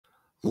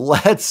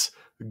Let's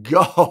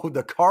go.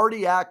 The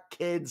Cardiac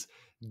Kids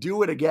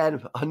do it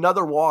again.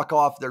 Another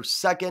walk-off, their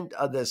second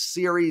of this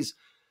series.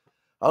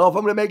 I don't know if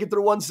I'm going to make it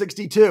through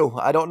 162.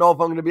 I don't know if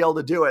I'm going to be able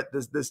to do it.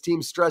 This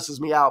team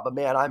stresses me out, but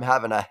man, I'm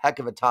having a heck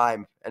of a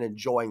time and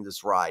enjoying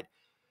this ride.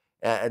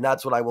 And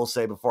that's what I will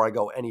say before I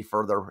go any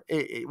further.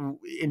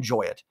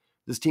 Enjoy it.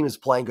 This team is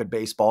playing good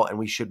baseball, and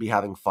we should be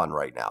having fun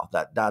right now.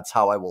 That's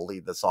how I will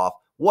lead this off.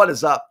 What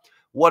is up?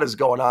 What is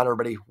going on,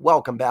 everybody?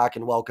 Welcome back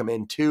and welcome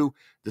into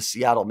the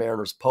Seattle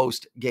Mariners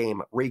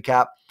post-game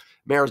recap.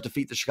 Mariners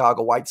defeat the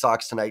Chicago White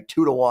Sox tonight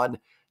 2-1.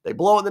 They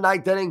blow in the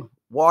ninth inning,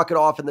 walk it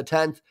off in the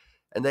 10th,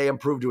 and they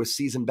improve to a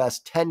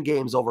season-best 10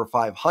 games over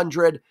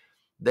 500.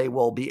 They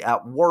will be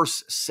at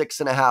worst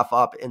 6.5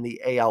 up in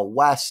the AL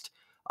West.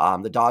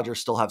 The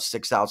Dodgers still have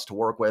 6 outs to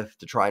work with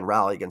to try and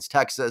rally against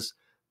Texas.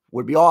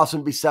 Would be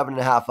awesome to be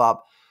 7.5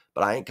 up,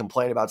 but I ain't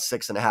complaining about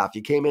 6.5.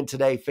 You came in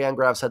today,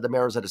 Fangraphs had the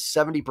Mariners at a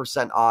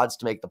 70% odds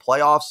to make the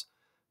playoffs.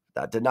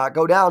 That did not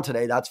go down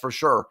today, that's for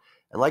sure.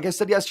 And like I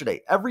said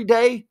yesterday, every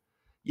day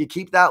you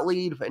keep that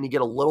lead and you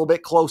get a little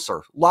bit closer.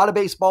 A lot of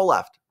baseball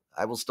left.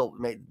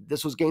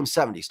 This was game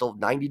 70, still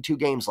 92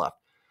 games left.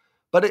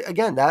 But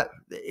again,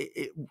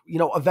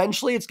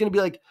 eventually it's going to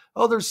be like,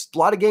 oh, there's a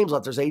lot of games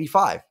left. There's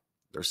 85,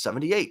 there's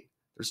 78,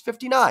 there's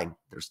 59,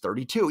 there's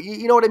 32.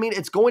 You know what I mean?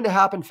 It's going to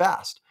happen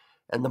fast.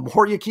 And the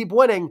more you keep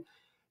winning,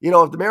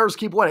 if the Mariners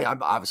keep winning,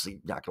 I'm obviously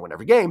not going to win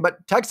every game,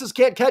 but Texas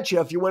can't catch you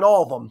if you win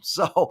all of them.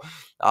 So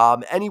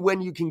any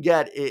win you can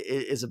get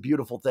is a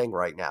beautiful thing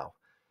right now.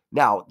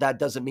 Now, that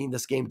doesn't mean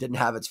this game didn't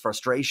have its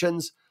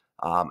frustrations.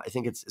 I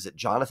think is it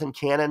Jonathan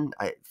Cannon?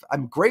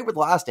 I'm great with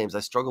last names.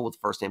 I struggle with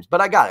first names,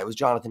 but I got it. It was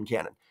Jonathan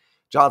Cannon.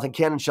 Jonathan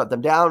Cannon shut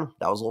them down.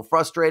 That was a little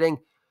frustrating.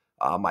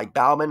 Mike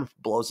Baumann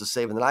blows the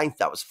save in the ninth.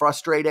 That was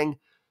frustrating.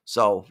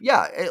 So,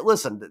 yeah,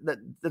 listen,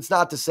 that's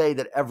not to say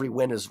that every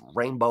win is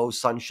rainbow,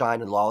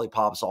 sunshine, and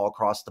lollipops all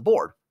across the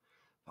board.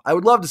 I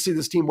would love to see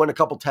this team win a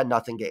couple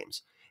 10-0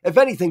 games. If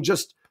anything,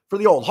 just for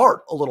the old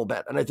heart a little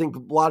bit. And I think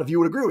a lot of you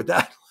would agree with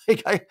that.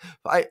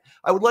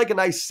 I would like a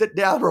nice sit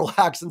down,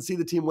 relax, and see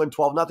the team win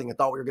 12-0. I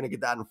thought we were going to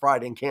get that on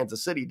Friday in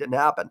Kansas City. It didn't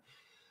happen.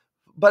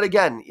 But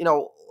again,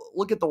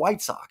 look at the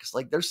White Sox.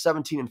 Like, they're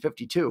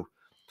 17-52.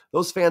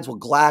 Those fans will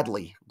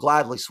gladly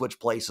switch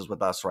places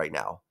with us right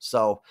now.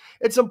 So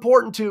it's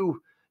important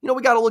to,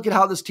 we got to look at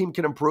how this team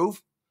can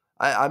improve.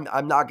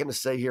 I'm not going to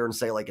sit here and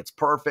say like it's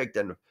perfect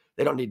and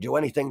they don't need to do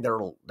anything.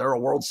 They're a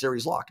World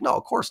Series lock. No,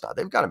 of course not.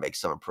 They've got to make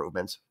some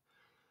improvements.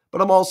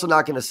 But I'm also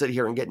not going to sit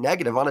here and get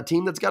negative on a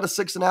team that's got a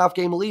 6.5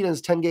 game lead and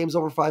is 10 games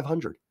over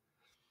 500.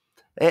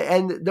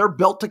 And they're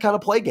built to kind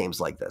of play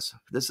games like this.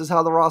 This is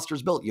how the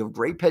roster's built. You have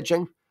great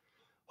pitching,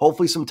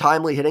 hopefully some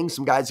timely hitting,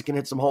 some guys that can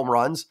hit some home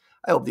runs.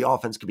 I hope the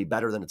offense could be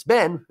better than it's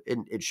been.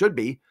 It should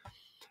be.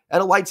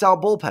 And a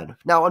lights-out bullpen.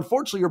 Now,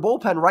 unfortunately, your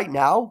bullpen right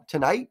now,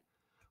 tonight,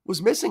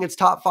 was missing its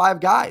top 5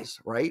 guys,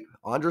 right?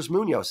 Andres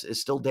Munoz is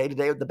still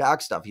day-to-day with the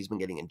back stuff. He's been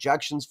getting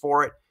injections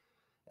for it.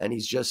 And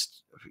he's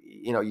just,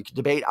 you can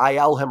debate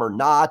IL him or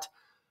not.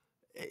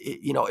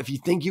 If you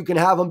think you can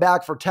have him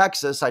back for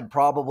Texas, I'd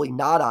probably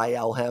not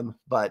IL him.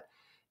 But,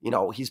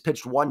 he's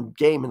pitched 1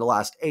 game in the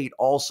last 8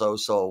 also.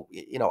 So,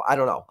 I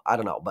don't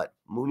know. But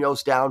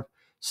Munoz down.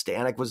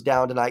 Stanek was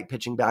down tonight,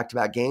 pitching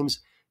back-to-back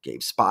games.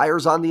 Gabe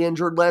Spires on the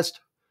injured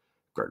list.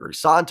 Gregory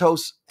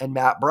Santos and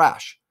Matt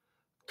Brash.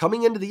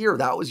 Coming into the year,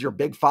 that was your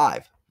big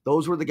 5.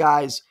 Those were the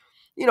guys,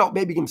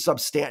 maybe you can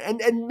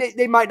sub-Stanek. And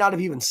they might not have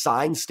even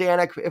signed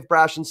Stanek if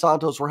Brash and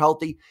Santos were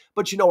healthy.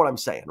 But you know what I'm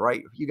saying,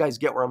 right? You guys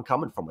get where I'm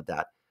coming from with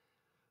that.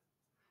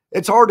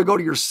 It's hard to go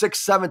to your 6th,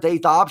 7th,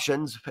 8th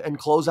options and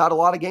close out a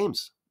lot of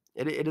games.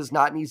 It is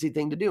not an easy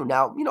thing to do.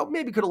 Now,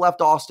 maybe could have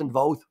left Austin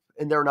Voth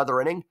in there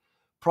another inning.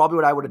 Probably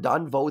what I would have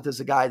done. Voth is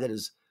a guy that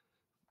has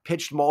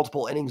pitched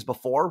multiple innings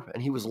before,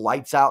 and he was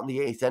lights out in the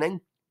 8th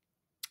inning.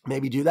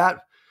 Maybe do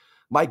that.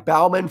 Mike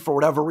Baumann, for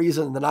whatever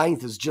reason, in the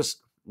 9th is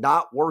just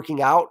not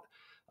working out.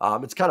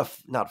 It's kind of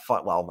not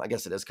fun. Well, I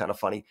guess it is kind of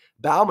funny.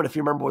 Baumann, if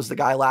you remember, was the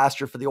guy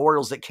last year for the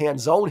Orioles that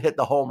Canzone hit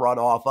the home run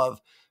off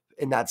of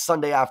in that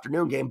Sunday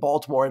afternoon game.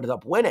 Baltimore ended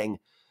up winning,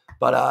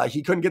 but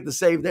he couldn't get the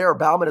save there.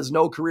 Baumann has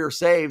no career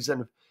saves,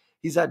 and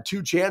he's had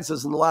 2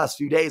 chances in the last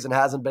few days and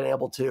hasn't been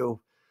able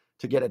to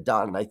get it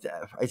done. And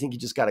I think you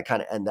just got to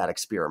kind of end that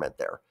experiment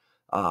there.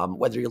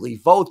 Whether you leave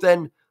Voth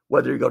in,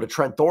 whether you go to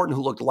Trent Thornton,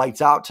 who looked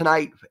lights out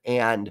tonight.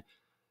 And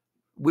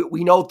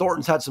we know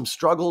Thornton's had some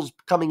struggles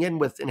coming in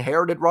with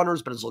inherited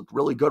runners, but has looked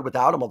really good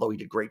without him, although he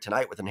did great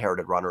tonight with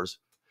inherited runners.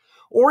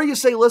 Or you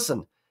say,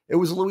 listen, it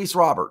was Luis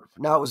Robert.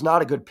 Now, it was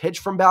not a good pitch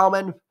from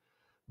Baumann,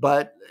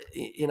 but,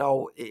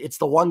 it's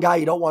the one guy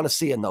you don't want to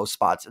see in those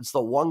spots. It's the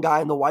one guy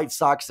in the White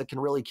Sox that can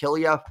really kill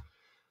you,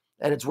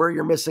 and it's where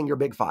you're missing your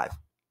big 5.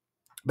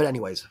 But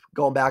anyways,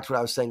 going back to what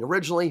I was saying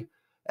originally,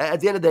 at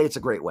the end of the day, it's a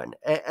great win.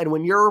 And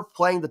when you're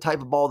playing the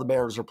type of ball the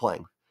Mariners are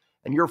playing,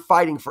 and you're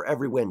fighting for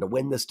every win to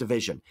win this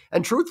division,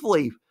 and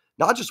truthfully,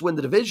 not just win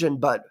the division,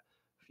 but,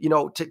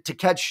 to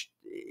catch,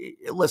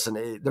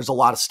 listen, there's a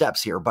lot of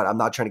steps here, but I'm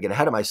not trying to get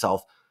ahead of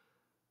myself.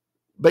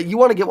 But you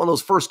want to get one of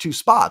those first two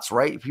spots,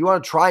 right? If you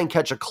want to try and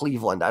catch a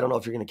Cleveland, I don't know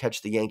if you're going to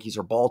catch the Yankees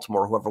or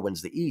Baltimore, whoever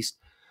wins the East,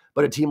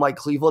 but a team like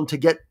Cleveland to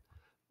get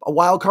a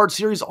wild card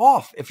series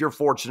off if you're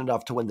fortunate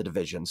enough to win the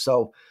division.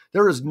 So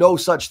there is no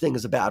such thing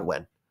as a bad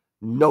win.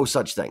 No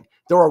such thing.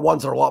 There are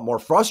ones that are a lot more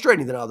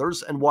frustrating than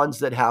others and ones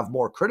that have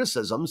more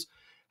criticisms.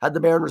 Had the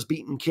Mariners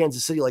beaten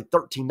Kansas City like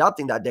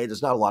 13-0 that day,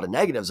 there's not a lot of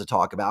negatives to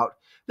talk about.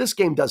 This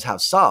game does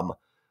have some,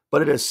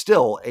 but it is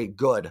still a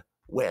good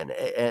win.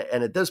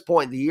 And at this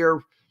point in the year,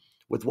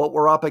 with what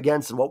we're up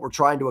against and what we're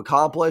trying to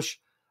accomplish,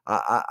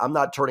 I'm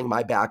not turning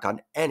my back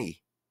on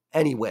any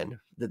win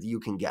that you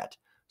can get.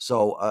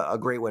 So a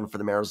great win for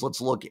the Mariners.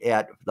 Let's look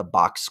at the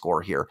box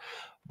score here.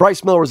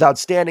 Bryce Miller was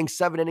outstanding.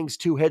 7 innings,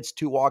 2 hits,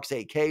 2 walks,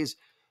 8 Ks.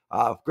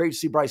 Great to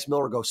see Bryce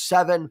Miller go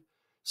 7.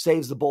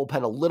 Saves the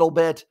bullpen a little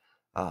bit.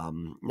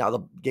 Now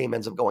the game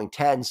ends up going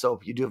 10, so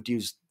you do have to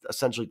use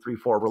essentially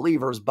 3-4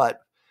 relievers, but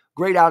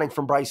great outing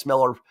from Bryce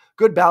Miller.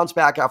 Good bounce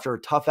back after a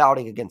tough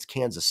outing against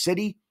Kansas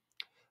City,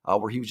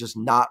 where he was just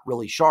not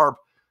really sharp.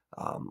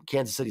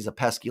 Kansas City's a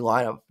pesky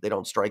lineup. They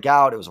don't strike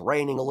out. It was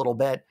raining a little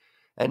bit,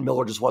 and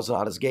Miller just wasn't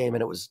on his game,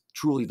 and it was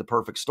truly the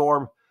perfect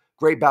storm.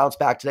 Great bounce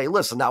back today.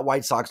 Listen, that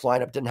White Sox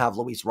lineup didn't have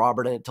Luis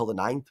Robert in it till the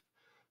 9th,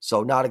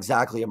 so not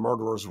exactly a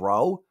murderer's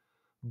row,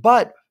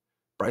 but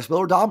Bryce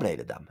Miller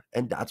dominated them,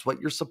 and that's what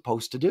you're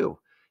supposed to do.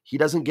 He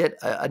doesn't get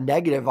a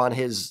negative on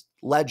his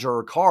ledger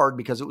or card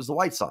because it was the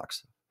White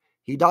Sox.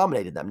 He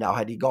dominated them. Now,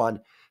 had he gone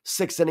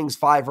 6 innings,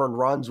 5 earned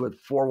runs with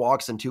 4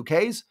 walks and 2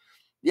 Ks,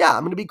 yeah,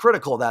 I'm going to be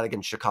critical of that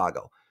against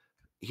Chicago.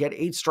 He had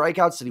 8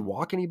 strikeouts. Did he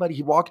walk anybody?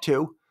 He walked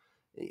 2.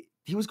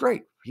 He was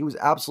great. He was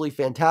absolutely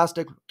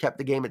fantastic, kept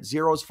the game at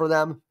zeros for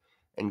them,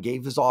 and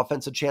gave his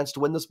offense a chance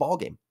to win this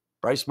ballgame.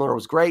 Bryce Miller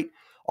was great.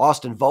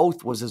 Austin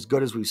Voth was as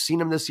good as we've seen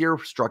him this year,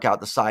 struck out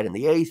the side in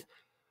the 8th.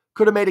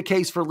 Could have made a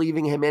case for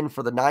leaving him in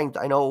for the 9th.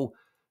 I know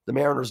the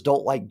Mariners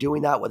don't like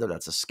doing that, whether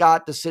that's a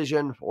Scott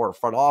decision or a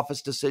front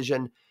office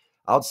decision,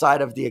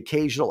 outside of the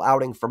occasional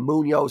outing from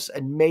Munoz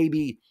and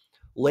maybe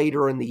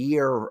later in the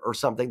year or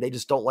something. They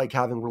just don't like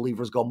having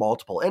relievers go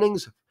multiple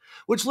innings,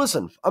 which,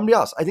 listen, I'm being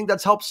honest, I think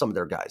that's helped some of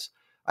their guys.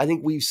 I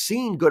think we've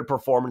seen good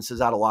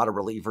performances out of a lot of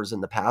relievers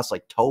in the past,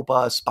 like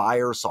Topa,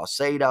 Spire,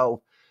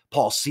 Saucedo,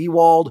 Paul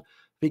Sewald,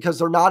 because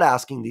they're not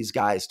asking these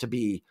guys to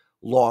be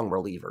long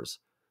relievers.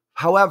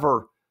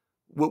 However,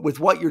 with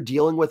what you're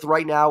dealing with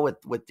right now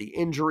with the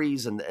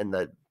injuries and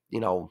the,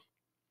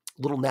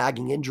 little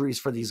nagging injuries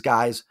for these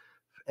guys,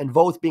 and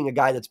Voth being a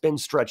guy that's been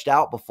stretched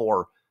out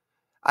before,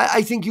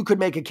 I think you could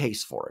make a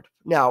case for it.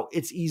 Now,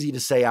 it's easy to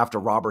say after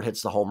Robert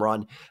hits the home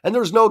run, and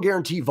there's no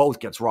guarantee Voth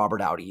gets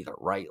Robert out either,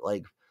 right?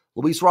 Like,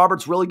 Luis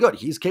Robert's really good.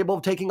 He's capable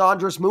of taking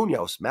Andres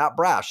Munoz, Matt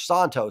Brash,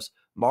 Santos,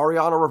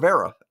 Mariano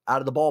Rivera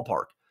out of the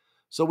ballpark.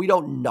 So we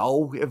don't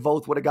know if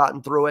Voth would have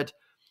gotten through it,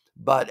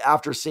 but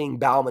after seeing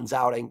Bauman's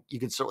outing, you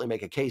could certainly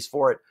make a case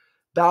for it.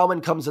 Bauman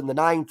comes in the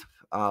 9th.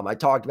 I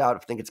talked about, I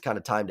think it's kind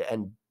of time to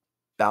end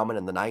Bauman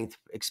in the 9th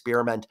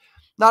experiment.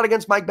 Not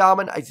against Mike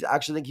Bauman. I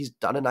actually think he's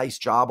done a nice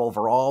job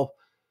overall.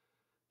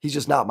 He's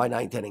just not my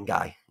 9th inning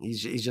guy.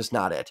 He's just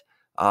not it.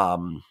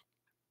 For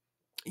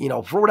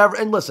whatever.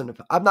 And listen,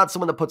 I'm not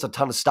someone that puts a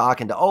ton of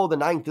stock into, the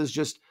 9th is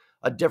just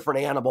a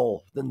different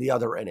animal than the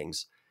other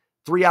innings.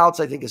 3 outs,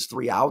 I think, is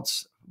 3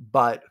 outs,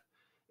 but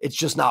it's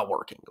just not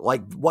working.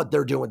 Like what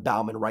they're doing with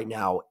Bauman right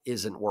now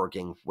isn't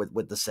working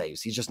with the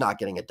saves. He's just not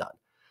getting it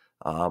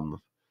done.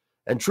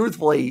 And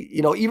truthfully,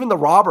 even the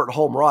Robert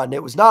home run,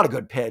 it was not a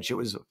good pitch. It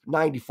was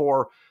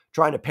 94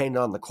 trying to paint it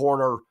on the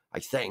corner, I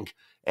think,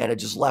 and it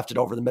just left it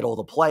over the middle of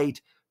the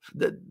plate.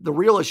 The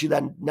real issue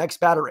then, next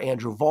batter,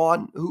 Andrew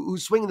Vaughn,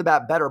 who's swinging the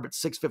bat better, but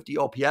 650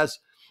 OPS,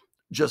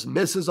 just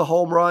misses a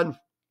home run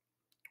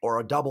or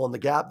a double in the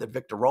gap that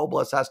Victor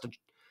Robles has to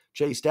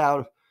chase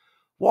down.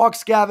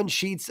 Walks Gavin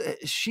Sheets.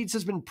 Sheets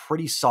has been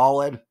pretty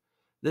solid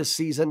this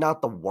season.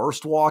 Not the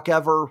worst walk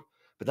ever,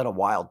 but then a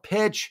wild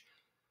pitch.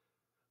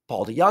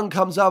 Paul DeYoung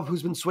comes up,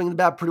 who's been swinging the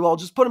bat pretty well.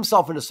 Just put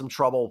himself into some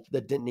trouble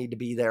that didn't need to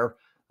be there.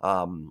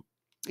 I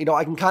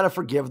can kind of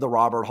forgive the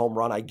Robert home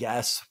run, I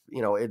guess.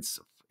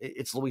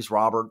 It's Luis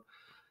Robert.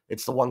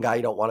 It's the one guy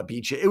you don't want to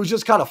beat you. It was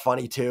just kind of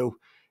funny too.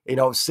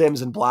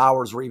 Sims and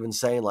Blowers were even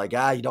saying like,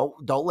 you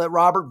don't let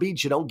Robert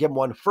beat you. Don't give him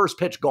one. First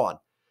pitch gone.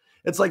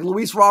 It's like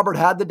Luis Robert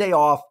had the day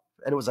off,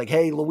 and it was like,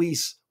 hey,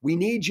 Luis, we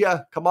need you.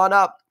 Come on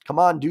up. Come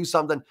on, do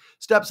something.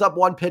 Steps up,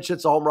 one pitch,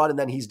 hits a home run, and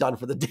then he's done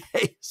for the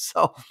day.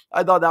 So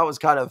I thought that was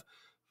kind of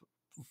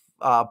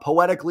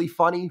poetically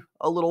funny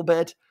a little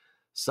bit.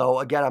 So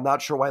again, I'm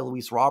not sure why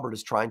Luis Robert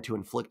is trying to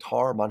inflict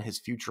harm on his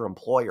future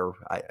employer.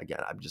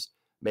 I'm just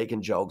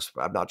making jokes.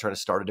 I'm not trying to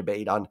start a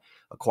debate on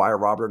acquire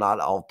Robert or not.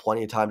 I'll have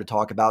plenty of time to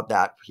talk about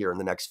that here in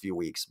the next few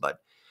weeks, but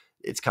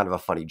it's kind of a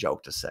funny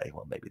joke to say.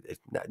 Well, maybe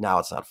now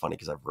it's not funny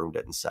because I've ruined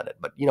it and said it,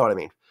 but you know what I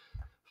mean?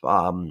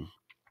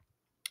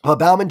 But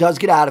Bauman does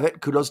get out of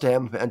it. Kudos to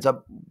him. Ends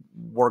up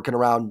working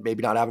around,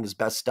 maybe not having his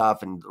best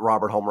stuff, and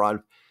Robert home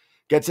run.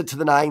 Gets it to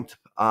the 9th.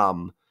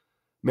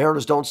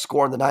 Mariners don't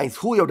score in the 9th.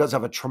 Julio does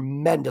have a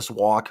tremendous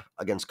walk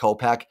against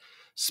Kopech.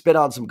 Spit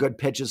on some good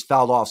pitches,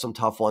 fouled off some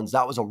tough ones.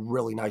 That was a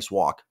really nice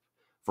walk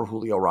for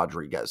Julio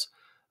Rodriguez.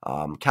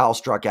 Cal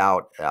struck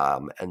out,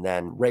 and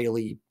then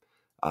Rayleigh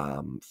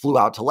flew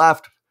out to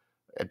left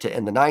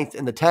in the 9th.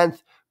 In the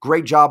 10th,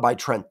 great job by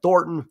Trent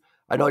Thornton.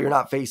 I know you're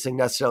not facing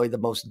necessarily the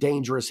most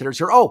dangerous hitters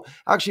here. Oh,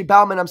 actually,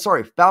 Baumann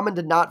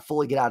did not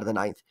fully get out of the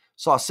 9th.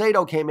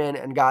 Saucedo came in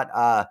and got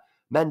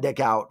Mendick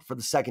out for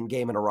the second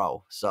game in a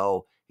row.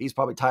 So he's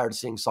probably tired of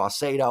seeing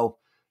Saucedo.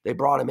 They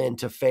brought him in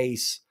to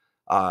face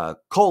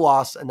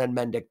Colas, and then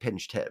Mendick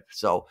pinched hit.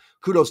 So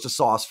kudos to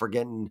Sauce for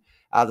getting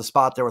out of the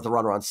spot there with a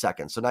runner on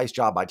second. So nice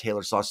job by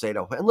Taylor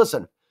Saucedo. And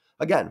listen,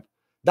 again,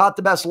 not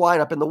the best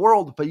lineup in the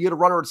world, but you get a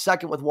runner at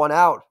second with one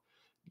out.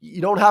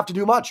 You don't have to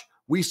do much.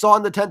 We saw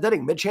in the 10th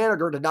inning, Mitch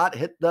Haniger did not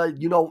hit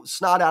the,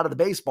 snot out of the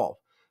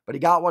baseball, but he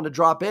got one to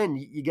drop in.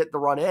 You get the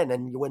run in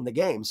and you win the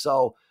game.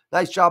 So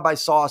nice job by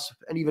Sauce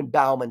and even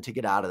Baumann to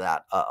get out of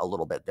that a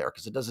little bit there,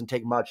 because it doesn't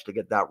take much to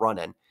get that run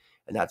in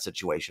that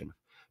situation.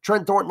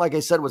 Trent Thornton, like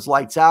I said, was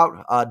lights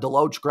out.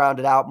 Deloach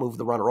grounded out, moved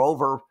the runner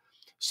over.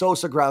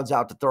 Sosa grounds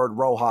out to third.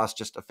 Rojas,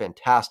 just a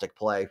fantastic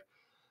play.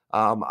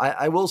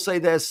 I will say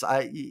this,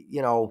 I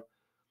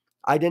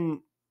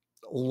didn't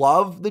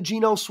love the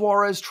Gino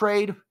Suarez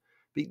trade.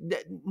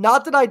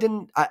 Not that I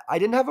didn't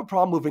have a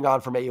problem moving on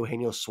from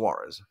Eugenio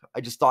Suarez.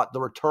 I just thought the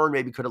return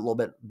maybe could have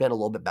been a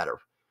little bit better.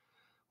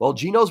 Well,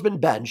 Gino's been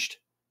benched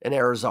in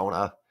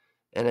Arizona,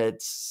 and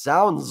it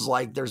sounds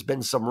like there's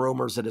been some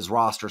rumors that his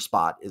roster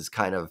spot is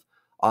kind of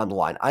on the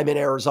line. I'm in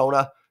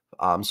Arizona,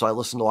 so I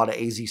listen to a lot of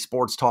AZ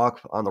Sports Talk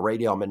on the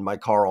radio. I'm in my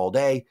car all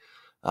day.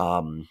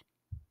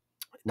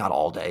 Not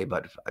all day,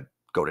 but I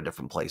go to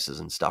different places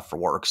and stuff for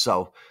work.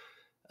 So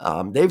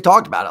they've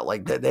talked about it.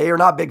 Like, they are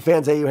not big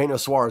fans of Eugenio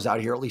Suarez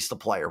out here, at least the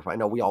player. I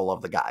know we all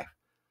love the guy.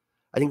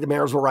 I think the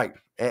Mariners were right.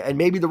 And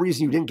maybe the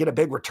reason you didn't get a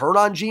big return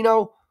on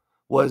Gino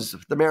was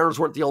the Mariners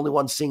weren't the only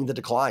ones seeing the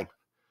decline.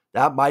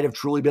 That might have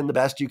truly been the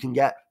best you can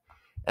get.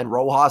 And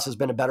Rojas has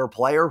been a better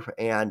player.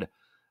 And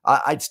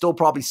I'd still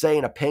probably say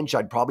in a pinch,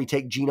 I'd probably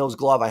take Gino's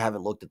glove. I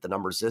haven't looked at the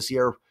numbers this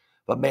year.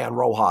 But man,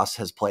 Rojas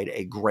has played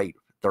a great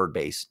third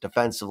base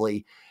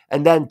defensively.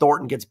 And then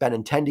Thornton gets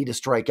Benintendi to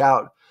strike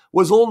out.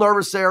 Was a little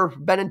nervous there.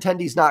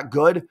 Benintendi's not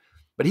good,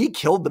 but he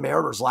killed the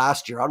Mariners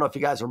last year. I don't know if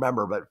you guys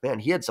remember, but man,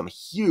 he had some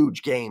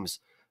huge games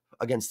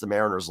against the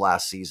Mariners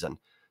last season.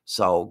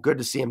 So good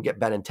to see him get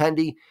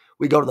Benintendi.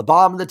 We go to the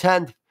bottom of the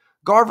 10th.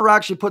 Garver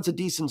actually puts a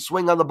decent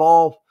swing on the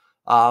ball,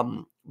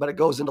 but it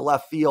goes into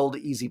left field.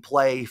 Easy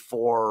play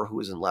for who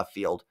is in left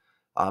field.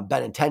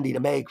 Benintendi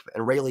to make,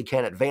 and Rayleigh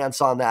can't advance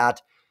on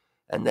that.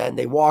 And then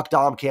they walk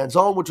Dom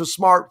Canzone, which was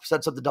smart,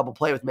 sets up the double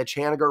play with Mitch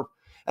Haniger.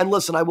 And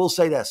listen, I will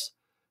say this.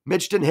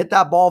 Mitch didn't hit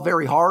that ball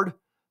very hard.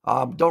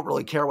 Don't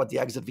really care what the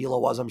exit velo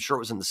was. I'm sure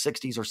it was in the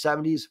 60s or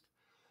 70s.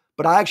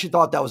 But I actually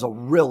thought that was a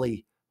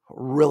really,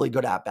 really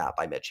good at-bat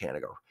by Mitch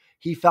Haniger.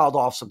 He fouled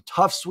off some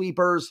tough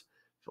sweepers,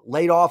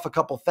 laid off a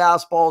couple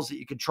fastballs that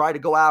you could try to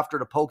go after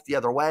to poke the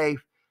other way.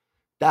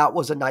 That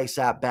was a nice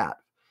at-bat.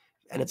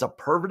 And it's a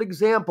perfect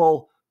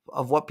example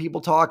of what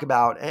people talk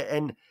about.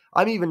 And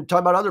I'm even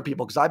talking about other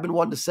people, because I've been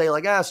one to say,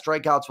 like,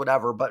 strikeouts,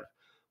 whatever. But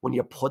when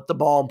you put the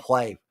ball in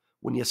play,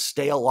 when you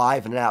stay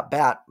alive in an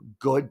at-bat,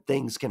 good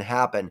things can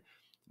happen.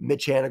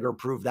 Mitch Haniger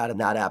proved that in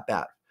that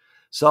at-bat.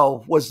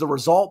 So was the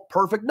result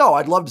perfect? No,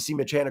 I'd love to see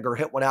Mitch Haniger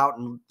hit one out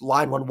and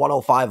line one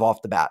 105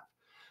 off the bat.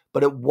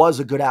 But it was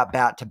a good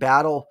at-bat to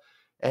battle,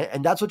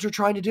 and that's what you're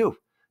trying to do.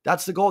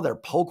 That's the goal there.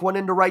 Poke one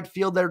into right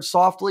field there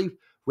softly.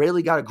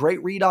 Rayleigh got a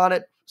great read on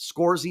it,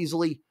 scores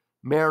easily.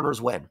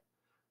 Mariners win.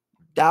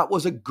 That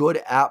was a good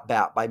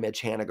at-bat by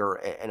Mitch Haniger,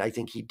 and I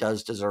think he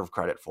does deserve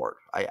credit for it.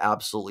 I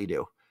absolutely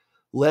do.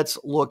 Let's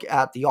look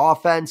at the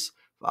offense.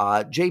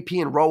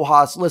 JP and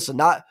Rojas, listen,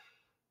 not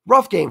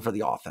rough game for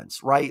the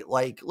offense, right?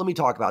 Like, let me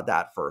talk about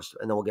that first,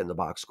 and then we'll get in the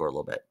box score a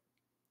little bit.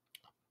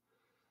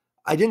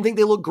 I didn't think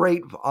they looked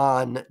great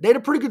they had a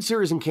pretty good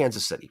series in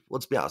Kansas City.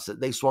 Let's be honest.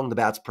 They swung the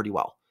bats pretty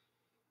well.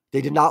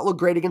 They did not look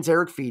great against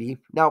Eric Feedy.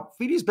 Now,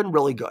 Feedy's been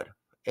really good,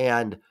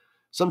 and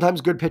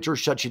sometimes good pitchers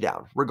shut you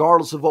down.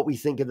 Regardless of what we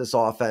think of this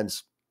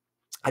offense,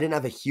 I didn't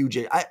have a huge,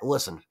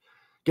 listen,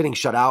 getting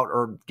shut out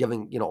or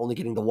only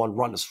getting the one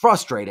run is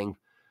frustrating,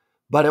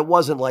 but it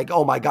wasn't like,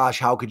 oh my gosh,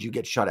 how could you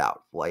get shut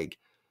out? Like,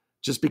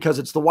 just because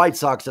it's the White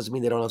Sox doesn't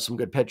mean they don't have some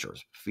good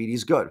pitchers.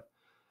 Feedy's good.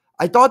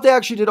 I thought they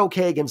actually did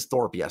okay against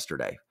Thorpe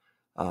yesterday.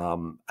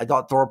 I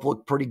thought Thorpe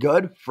looked pretty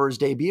good for his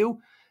debut,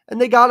 and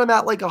they got him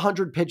at like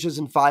 100 pitches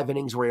in 5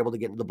 innings, were able to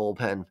get into the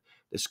bullpen.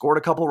 They scored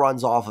a couple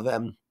runs off of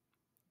him.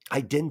 I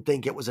didn't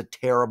think it was a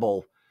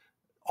terrible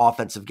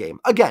offensive game.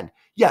 Again,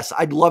 yes,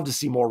 I'd love to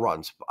see more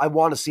runs. I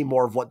want to see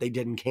more of what they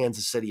did in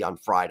Kansas City on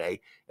Friday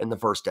in the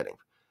first inning.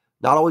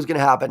 Not always going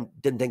to happen.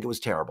 Didn't think it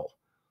was terrible.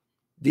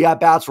 The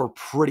at-bats were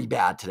pretty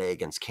bad today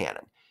against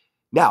Cannon.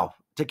 Now,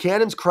 to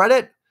Cannon's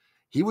credit,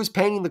 he was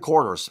painting the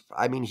corners.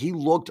 I mean, he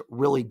looked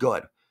really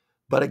good.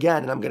 But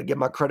again, and I'm going to give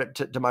my credit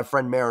to my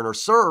friend Mariner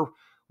Sir,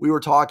 we were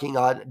talking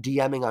on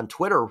DMing on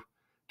Twitter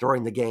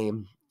during the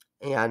game,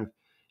 and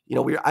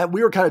we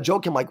were kind of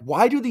joking, like,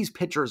 why do these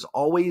pitchers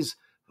always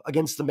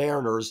against the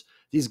Mariners,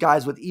 these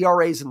guys with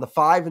ERAs in the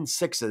 5 and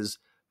 6s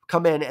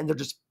come in and they're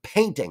just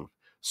painting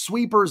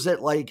sweepers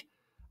at like,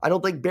 I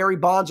don't think Barry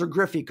Bonds or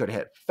Griffey could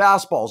hit.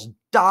 Fastballs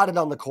dotted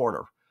on the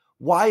corner.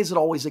 Why is it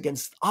always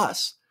against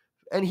us?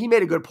 And he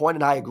made a good point,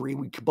 and I agree.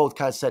 We both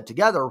kind of said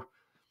together,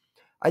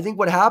 I think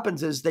what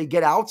happens is they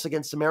get outs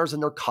against the Mariners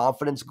and their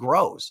confidence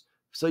grows.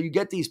 So you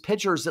get these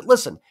pitchers that,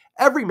 listen,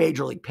 every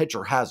major league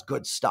pitcher has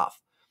good stuff.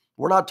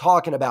 We're not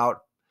talking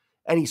about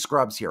any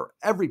scrubs here.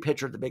 Every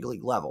pitcher at the big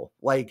league level,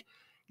 like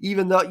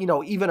even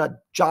a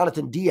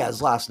Jonathan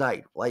Diaz last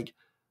night, like,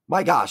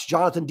 my gosh,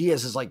 Jonathan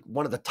Diaz is like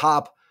one of the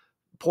top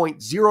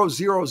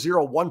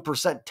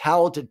 0.0001%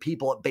 talented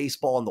people at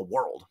baseball in the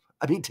world.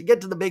 I mean, to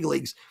get to the big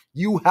leagues,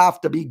 you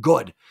have to be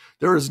good.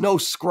 There is no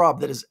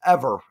scrub that has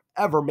ever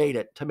made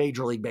it to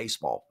Major League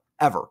Baseball,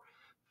 ever.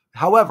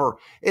 However,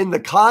 in the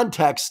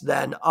context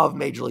then of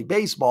Major League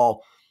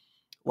Baseball,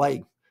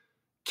 like,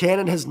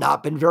 Cannon has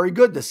not been very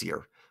good this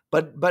year.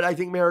 But I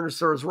think Mariner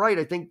Sir is right.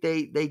 I think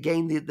they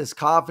gain this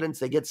confidence,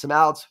 they get some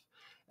outs,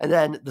 and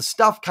then the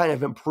stuff kind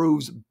of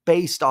improves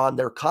based on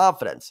their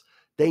confidence.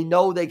 They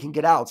know they can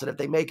get outs, and if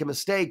they make a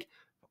mistake,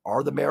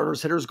 are the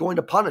Mariners hitters going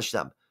to punish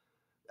them?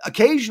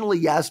 Occasionally,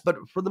 yes, but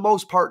for the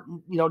most part,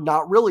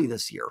 not really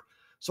this year.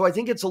 So I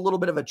think it's a little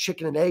bit of a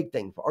chicken and egg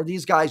thing. Are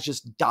these guys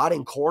just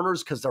dotting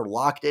corners because they're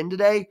locked in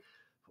today?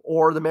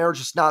 Or the Mariners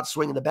just not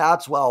swinging the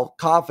bats well,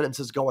 confidence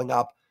is going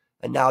up,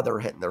 and now they're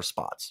hitting their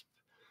spots.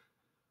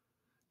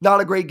 Not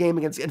a great game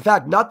against, in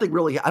fact, nothing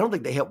really. I don't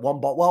think they hit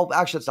one ball. Well,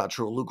 actually, that's not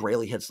true. Luke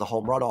Raley hits the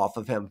home run off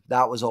of him.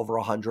 That was over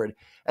 100.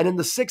 And in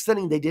the sixth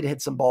inning, they did hit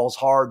some balls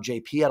hard.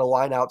 JP had a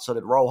line out, so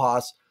did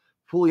Rojas.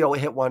 Julio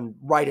hit one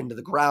right into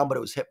the ground, but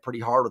it was hit pretty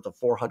hard with a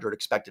 400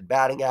 expected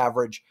batting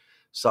average.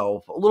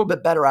 So a little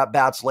bit better at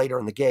bats later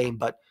in the game,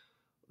 but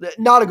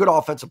not a good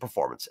offensive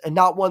performance, and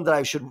not one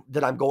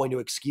that I'm going to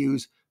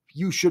excuse.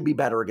 You should be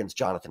better against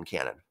Jonathan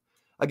Cannon.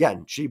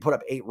 Again, should he put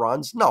up 8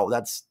 runs? No,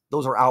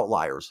 those are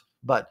outliers,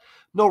 but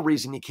no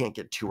reason you can't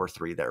get 2 or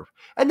 3 there.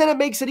 And then it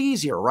makes it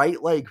easier,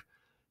 right? Like,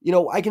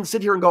 I can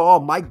sit here and go, oh,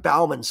 Mike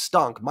Baumann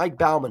stunk.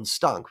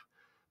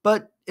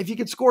 But if you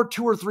could score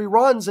 2 or 3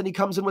 runs and he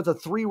comes in with a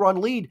 3-run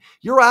lead,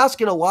 you're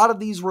asking a lot of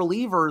these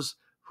relievers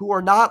who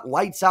are not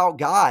lights out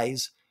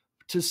guys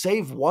to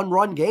save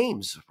 1-run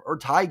games or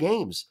tie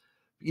games.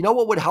 You know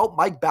what would help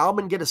Mike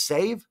Baumann get a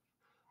save?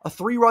 A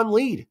 3-run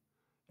lead.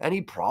 And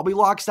he probably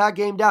locks that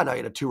game down. Now, he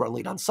had a 2-run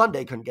lead on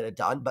Sunday, couldn't get it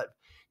done, but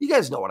you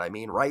guys know what I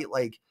mean, right?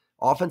 Like,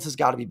 offense has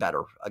got to be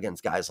better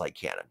against guys like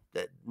Cannon.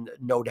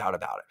 No doubt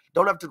about it.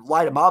 Don't have to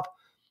light him up,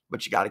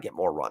 but you got to get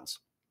more runs.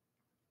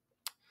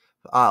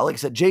 Like I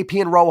said,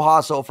 JP and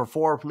Rojas 0 for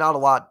 4. Not a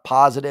lot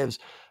positives.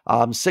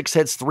 6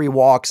 hits, 3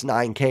 walks,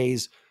 9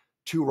 Ks,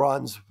 2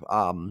 runs.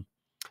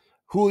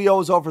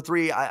 Julio's 0 for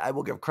 3. I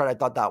will give credit. I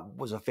thought that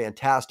was a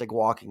fantastic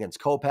walk against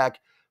Kopech.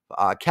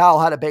 Cal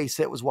had a base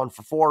hit, was 1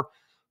 for 4.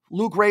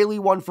 Luke Raley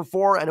 1 for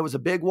 4, and it was a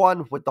big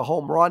one with the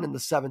home run in the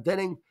 7th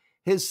inning.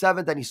 His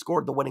 7th, and he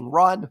scored the winning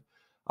run.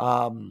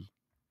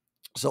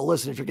 So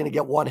listen, if you're going to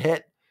get 1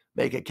 hit,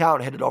 make it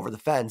count, hit it over the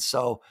fence.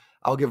 So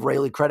I'll give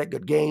Raley credit.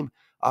 Good game.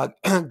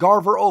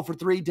 Garver 0 for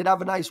 3, did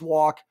have a nice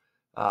walk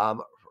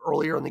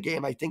earlier in the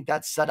game. I think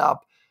that set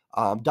up.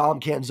 Dom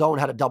Canzone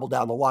had a double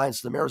down the line,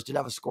 so the Mariners did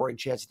have a scoring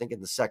chance, I think, in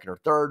the 2nd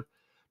or 3rd.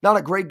 Not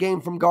a great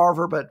game from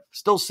Garver, but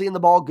still seeing the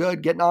ball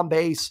good, getting on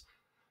base.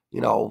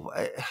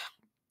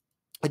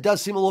 It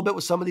does seem a little bit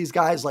with some of these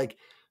guys like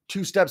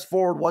 2 steps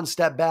forward, 1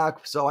 step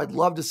back. So I'd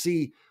love to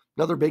see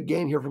another big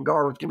game here from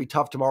Garver. It's going to be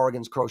tough tomorrow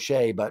against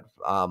Crochet, but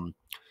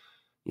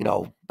again,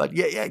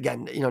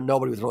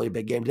 nobody with really a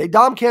big game today.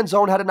 Dom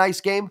Canzone had a nice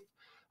game,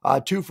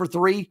 2 for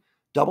 3,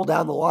 double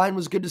down the line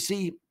was good to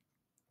see.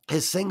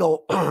 His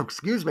single,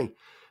 excuse me,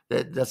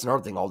 that's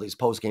another thing all these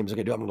post games are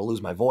going to do. I'm going to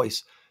lose my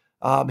voice.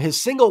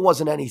 His single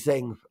wasn't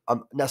anything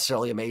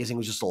necessarily amazing. It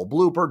was just a little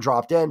blooper,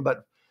 dropped in,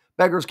 but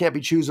beggars can't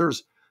be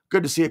choosers.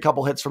 Good to see a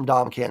couple hits from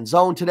Dom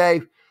Canzone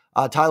today.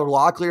 Tyler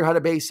Locklear had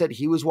a base hit.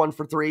 He was 1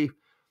 for 3.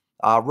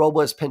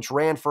 Robles pinch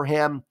ran for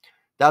him.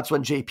 That's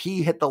when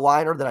JP hit the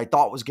liner that I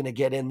thought was going to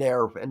get in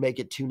there and make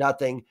it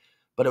 2-0,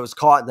 but it was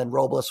caught, and then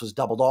Robles was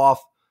doubled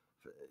off.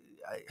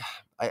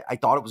 I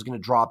thought it was going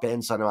to drop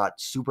in, so I'm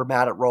not super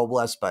mad at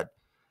Robles, but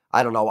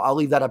I don't know. I'll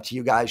leave that up to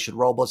you guys. Should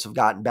Robles have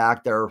gotten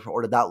back there,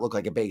 or did that look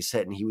like a base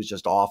hit and he was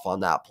just off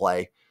on that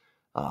play?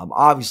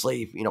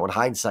 Obviously, in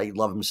hindsight, you'd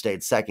love him to stay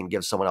at second,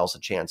 give someone else a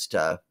chance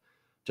to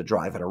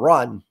drive in a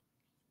run.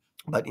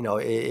 But,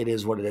 it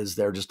is what it is.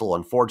 They're just a little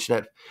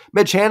unfortunate.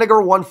 Mitch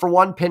Haniger, 1 for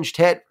 1, pinched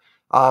hit.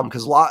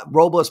 Because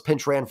Robles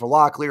pinch ran for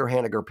Locklear,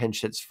 Haniger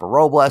pinch hits for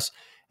Robles,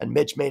 and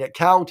Mitch made it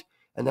count.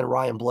 And then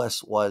Ryan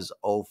Bliss was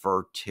 0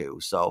 for 2.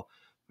 So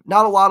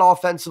not a lot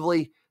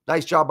offensively.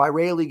 Nice job by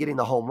Raley getting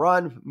the home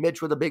run.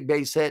 Mitch with a big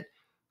base hit.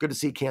 Good to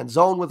see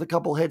Canzone with a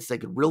couple hits. They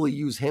could really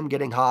use him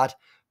getting hot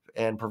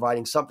and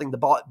providing something.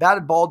 The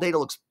batted ball data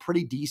looks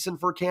pretty decent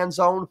for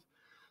Canzone.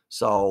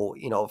 So,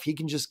 if he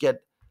can just get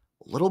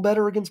a little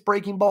better against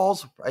breaking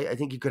balls, I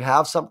think you could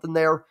have something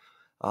there.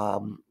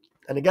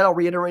 And again, I'll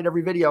reiterate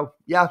every video.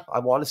 Yeah, I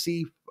want to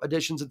see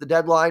additions at the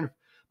deadline,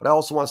 but I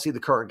also want to see the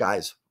current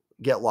guys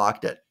get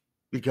locked in,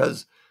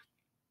 because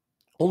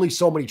only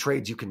so many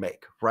trades you can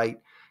make, right?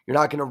 You're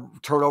not going to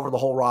turn over the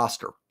whole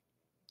roster.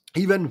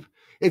 Even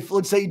if,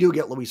 let's say you do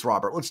get Luis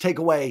Robert, let's take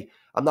away,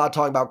 I'm not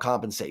talking about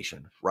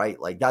compensation, right?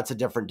 Like that's a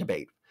different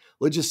debate.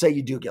 Let's just say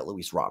you do get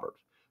Luis Robert.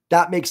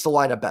 That makes the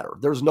lineup better.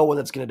 There's no one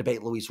that's going to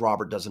debate Luis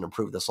Robert doesn't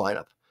improve this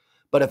lineup.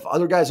 But if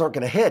other guys aren't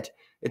going to hit,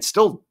 it's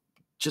still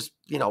just,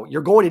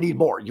 you're going to need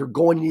more. You're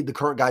going to need the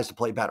current guys to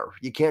play better.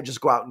 You can't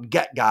just go out and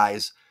get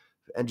guys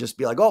and just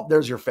be like, oh,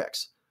 there's your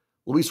fix.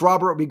 Luis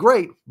Robert would be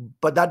great,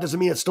 but that doesn't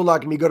mean it's still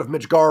not going to be good if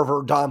Mitch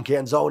Garver, Dom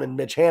Canzone, and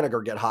Mitch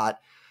Haniger get hot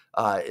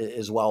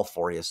as well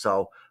for you.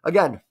 So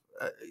again,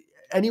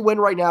 any win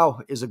right now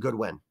is a good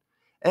win.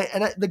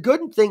 And the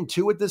good thing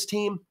too with this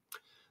team,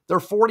 they're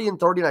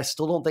 40-30, and I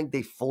still don't think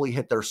they fully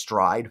hit their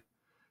stride.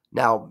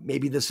 Now,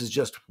 maybe this is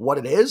just what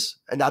it is,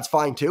 and that's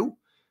fine too.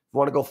 If you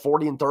want to go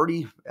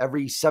 40-30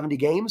 every 70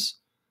 games,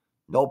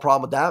 no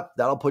problem with that.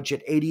 That'll put you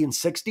at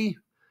 80-60,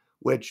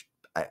 which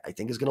I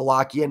think is going to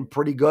lock you in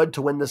pretty good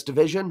to win this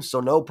division. So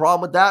no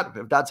problem with that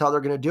if that's how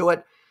they're going to do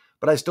it.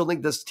 But I still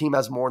think this team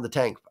has more in the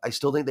tank. I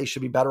still think they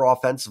should be better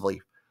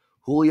offensively.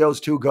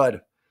 Julio's too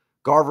good.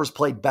 Garver's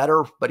played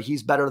better, but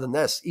he's better than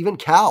this. Even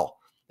Cal,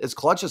 as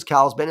clutch as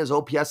Cal's been, his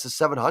OPS is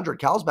 700.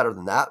 Cal's better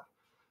than that.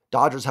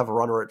 Dodgers have a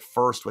runner at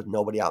first with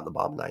nobody out in the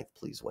bottom ninth.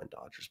 Please win,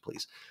 Dodgers,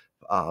 please.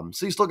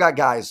 So you still got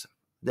guys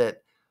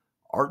that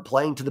aren't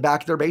playing to the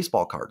back of their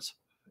baseball cards.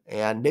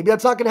 And maybe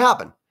that's not going to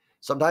happen.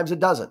 Sometimes it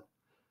doesn't.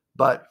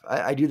 But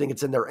I do think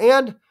it's in there.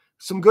 And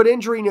some good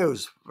injury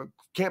news.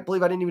 Can't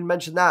believe I didn't even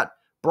mention that.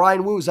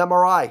 Brian Woo's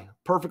MRI,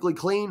 perfectly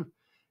clean.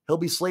 He'll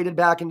be slated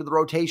back into the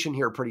rotation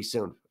here pretty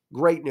soon.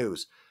 Great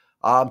news.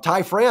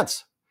 Ty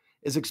France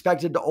is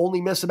expected to only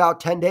miss about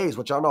 10 days,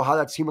 which I don't know how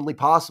that's humanly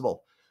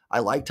possible. I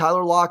like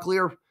Tyler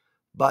Locklear,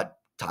 but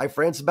Ty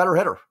France is a better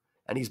hitter,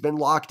 and he's been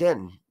locked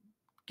in.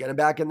 Get him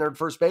back in there at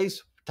first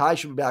base. Ty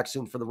should be back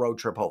soon for the road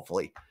trip,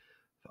 hopefully.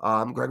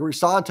 Gregory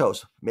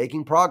Santos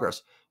making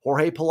progress.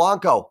 Jorge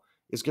Polanco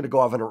is going to go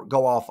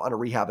off on a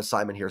rehab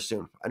assignment here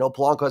soon. I know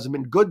Polanco hasn't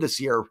been good this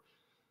year,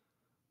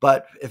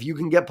 but if you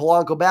can get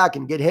Polanco back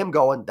and get him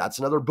going, that's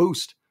another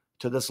boost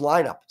to this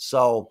lineup.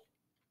 So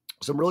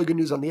some really good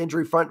news on the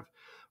injury front.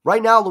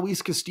 Right now,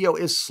 Luis Castillo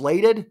is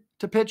slated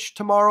to pitch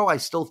tomorrow, I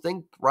still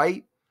think,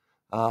 right?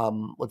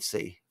 Let's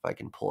see if I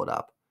can pull it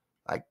up.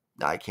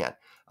 I can't.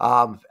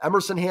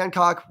 Emerson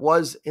Hancock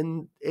was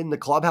in the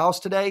clubhouse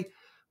today.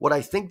 What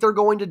I think they're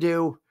going to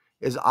do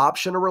is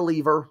option a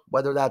reliever,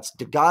 whether that's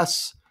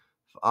DeGus,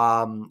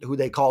 who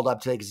they called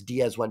up today because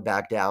Diaz went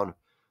back down,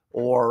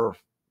 or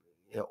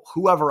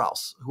whoever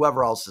else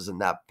is in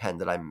that pen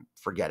that I'm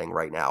forgetting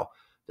right now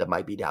that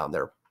might be down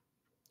there.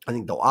 I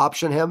think they'll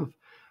option him.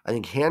 I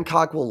think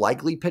Hancock will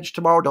likely pitch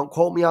tomorrow. Don't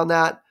quote me on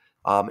that.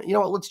 You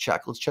know what? Let's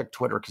check. Let's check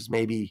Twitter because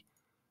maybe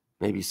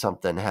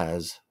something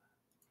has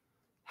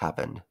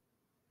happened.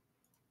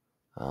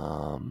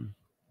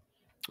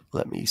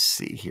 Let me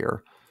see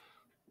here.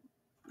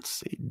 Let's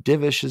see.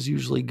 Divish is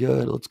usually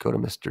good. Let's go to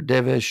Mr.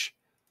 Divish.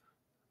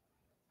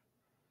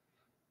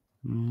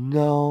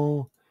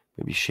 No.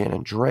 Maybe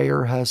Shannon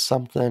Dreyer has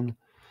something.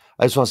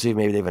 I just want to see if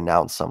maybe they've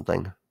announced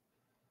something.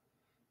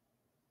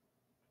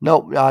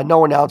 No,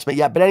 no announcement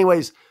yet. But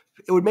anyways,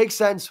 it would make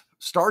sense.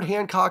 Start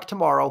Hancock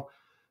tomorrow.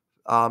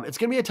 It's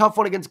going to be a tough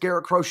one against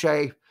Garrett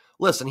Crochet.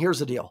 Listen, here's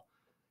the deal.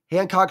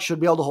 Hancock should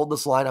be able to hold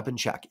this lineup in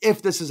check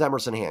if this is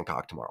Emerson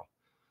Hancock tomorrow.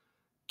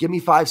 Give me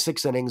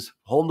 5-6 innings,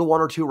 hold him to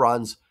 1 or 2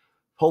 runs.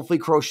 Hopefully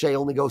Crochet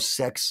only goes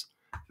 6,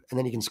 and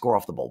then you can score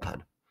off the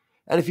bullpen.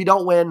 And if you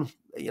don't win,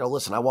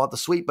 listen, I want the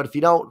sweep, but if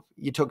you don't,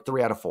 you took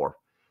 3 out of 4.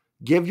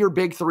 Give your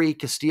big 3,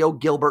 Castillo,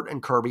 Gilbert,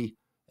 and Kirby,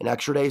 an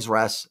extra day's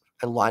rest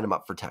and line them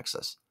up for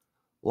Texas.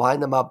 Line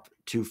them up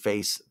to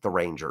face the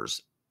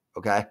Rangers,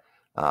 okay?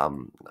 I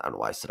don't know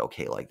why I said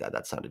okay like that.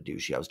 That sounded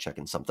douchey. I was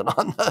checking something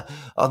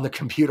on the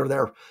computer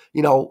there.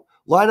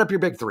 Line up your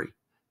big 3.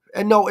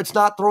 And no, it's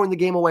not throwing the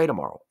game away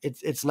tomorrow.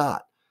 It's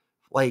not.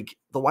 Like,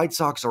 the White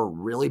Sox are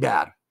really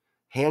bad.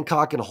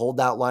 Hancock can hold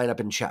that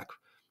lineup in check.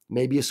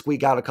 Maybe you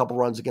squeak out a couple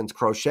runs against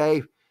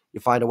Crochet. You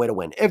find a way to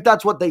win. If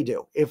that's what they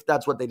do. If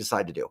that's what they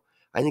decide to do.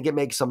 I think it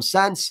makes some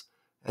sense.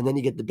 And then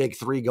you get the big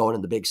 3 going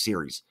in the big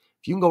series.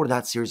 If you can go to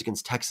that series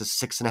against Texas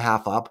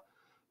 6.5 up,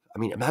 I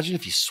mean, imagine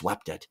if you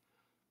swept it.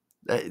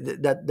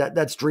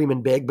 That's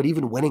dreaming big, but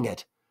even winning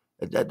it,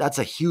 that's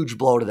a huge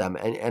blow to them.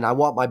 And I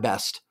want my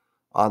best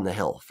on the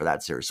hill for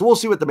that series. So we'll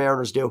see what the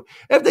Mariners do.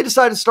 If they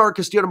decide to start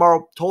Castillo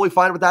tomorrow, totally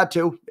fine with that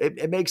too.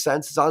 It makes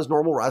sense. It's on his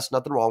normal rest.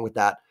 Nothing wrong with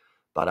that.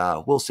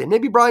 But we'll see.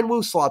 Maybe Brian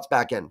Wu slots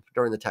back in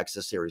during the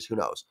Texas series. Who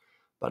knows?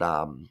 But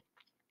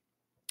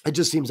it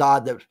just seems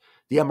odd that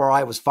the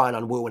MRI was fine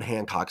on Wu and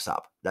Hancock's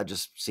up. That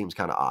just seems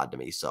kind of odd to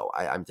me. So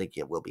I'm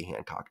thinking it will be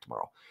Hancock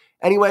tomorrow.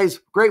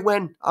 Anyways, great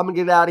win. I'm going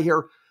to get out of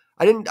here.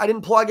 I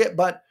didn't plug it,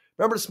 but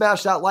remember to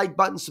smash that like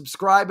button,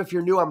 subscribe if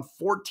you're new. I'm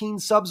 14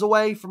 subs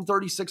away from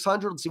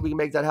 3,600. Let's see if we can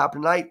make that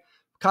happen tonight.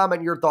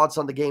 Comment your thoughts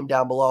on the game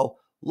down below.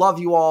 Love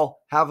you all.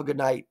 Have a good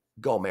night.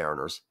 Go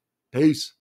Mariners. Peace.